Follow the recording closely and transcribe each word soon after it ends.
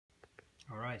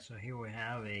Alright, so here we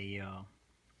have a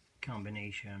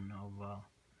combination of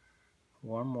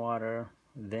warm water,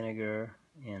 vinegar,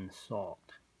 and salt.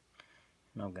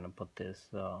 And I'm going to put this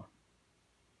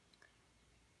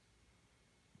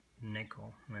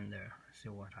nickel in there, see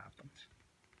what happens.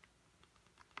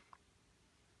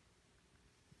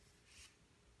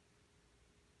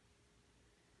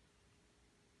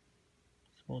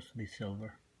 It's supposed to be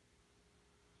silver.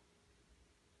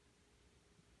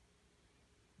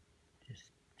 Just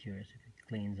curious if it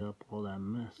cleans up all that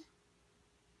mess.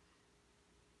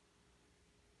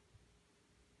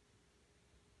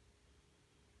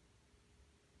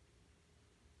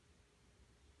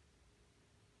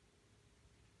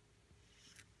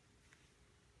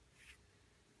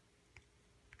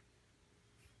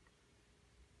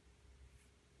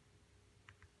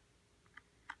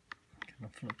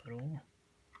 Gonna flip it over.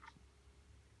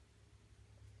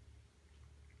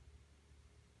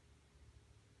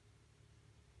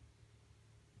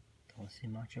 Don't see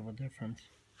much of a difference.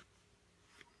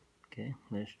 Okay,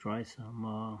 let's try some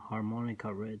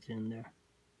harmonica reds in there.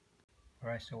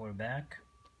 Alright, so we're back.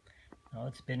 Now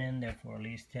it's been in there for at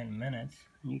least 10 minutes.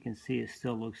 And you can see it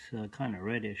still looks kind of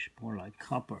reddish, more like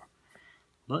copper.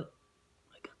 But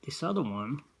I got this other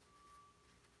one,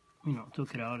 you know,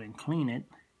 took it out and cleaned it.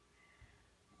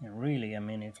 And really, I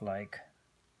mean, it's like,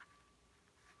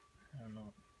 I don't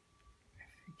know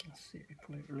if you can see it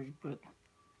clearly, but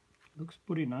it looks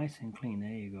pretty nice and clean.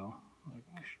 There you go. Like,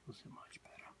 shows it much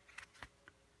better.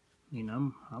 I mean,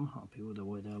 I'm happy with the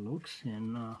way that looks.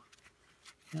 And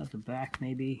at the back,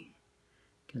 maybe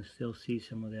can still see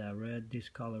some of that red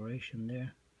discoloration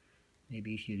there.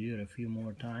 Maybe you should do it a few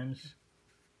more times.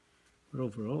 But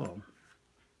overall,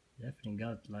 definitely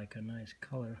got like a nice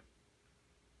color.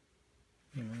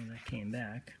 You know, that came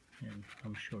back, and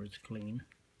I'm sure it's clean.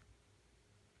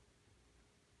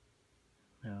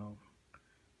 Now,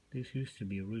 this used to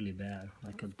be really bad,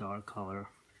 like a dark color,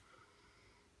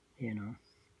 you know.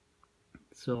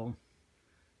 So,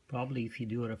 probably if you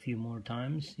do it a few more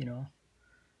times, you know,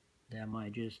 that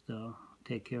might just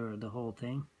take care of the whole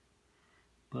thing.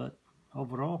 But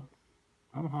overall,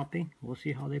 I'm happy. We'll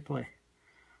see how they play.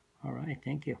 Alright,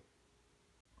 thank you.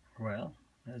 Well,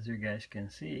 as you guys can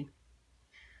see,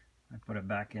 I put it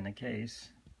back in the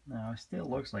case. Now it still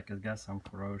looks like it's got some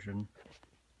corrosion,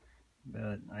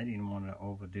 but I didn't want to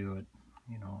overdo it.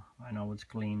 You know, I know it's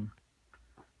clean.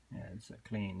 Yeah, it's a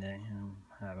clean day.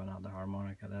 I have another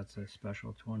harmonica. That's a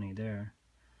special 20 there.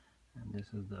 And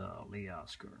this is the Lee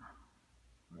Oscar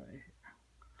right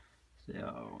here.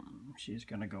 So she's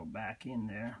gonna go back in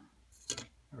there.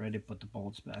 I already put the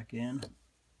bolts back in.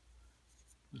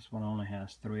 This one only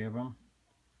has 3 of them,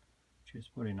 which is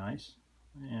pretty nice.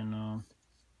 And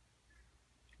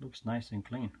looks nice and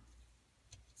clean.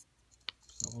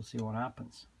 So we'll see what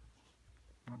happens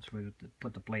once we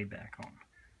put the plate back on.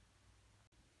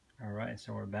 Alright,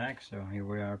 so we're back. So here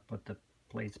we are, put the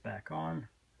plates back on,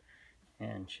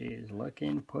 and she is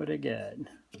looking pretty good.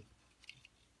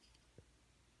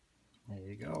 There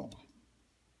you go.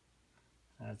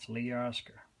 That's Lee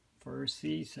Oscar. First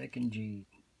C, second G.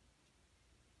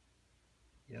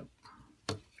 Yep.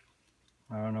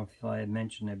 I don't know if I had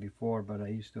mentioned it before, but I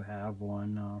used to have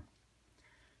one,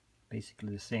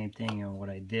 basically the same thing. And what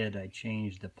I did, I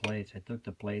changed the plates. I took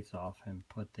the plates off and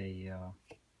put the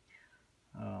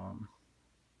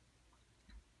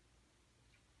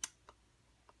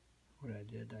what I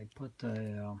did, I put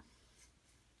the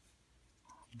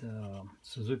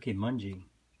Suzuki Mungi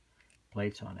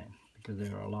plates on it, because they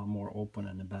are a lot more open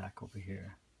in the back over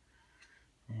here.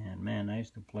 And man, I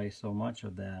used to play so much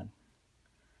of that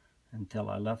until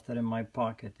I left it in my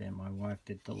pocket and my wife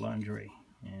did the laundry,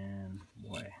 and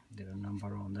boy, did a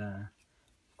number on that.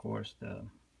 Of course, the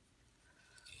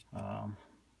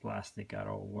plastic got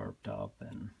all warped up,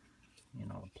 and you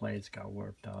know, the plates got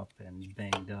warped up and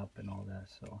banged up and all that.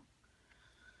 So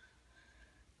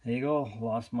there you go,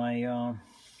 lost my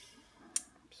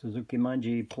Suzuki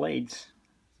Mungi plates.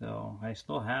 So I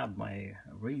still have my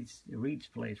reeds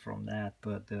plates from that,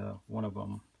 but one of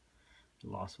them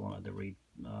lost one of the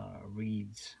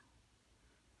reeds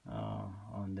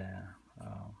on the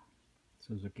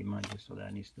Suzuki Mungi, so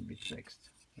that needs to be fixed.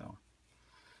 So,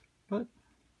 but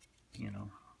you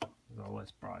know, there's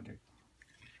always project.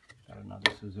 Got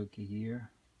another Suzuki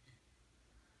here.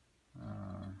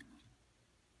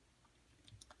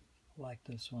 Like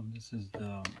this one. This is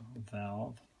the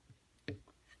valve. I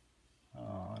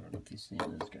don't know if you've seen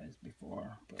these guys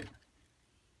before, but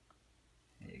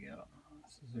there you go.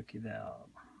 Suzuki valve,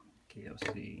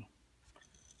 KOC,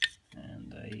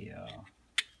 and the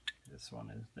this one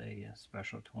is the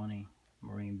Special 20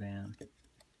 Marine Band.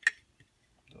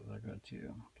 Those are going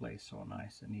to play so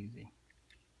nice and easy.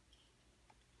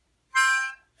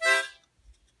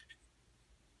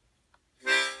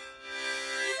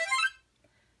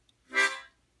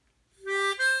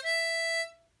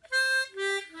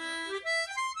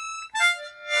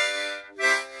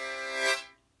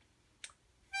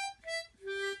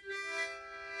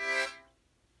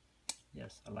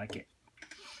 Yes, I like it.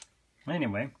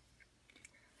 Anyway,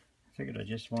 I figured I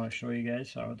just want to show you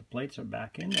guys how the plates are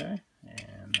back in there,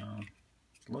 and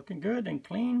it's looking good and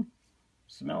clean.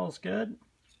 Smells good.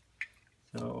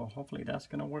 So hopefully that's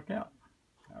going to work out.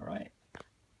 All right.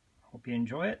 Hope you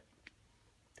enjoy it.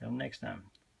 Till next time.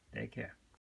 Take care.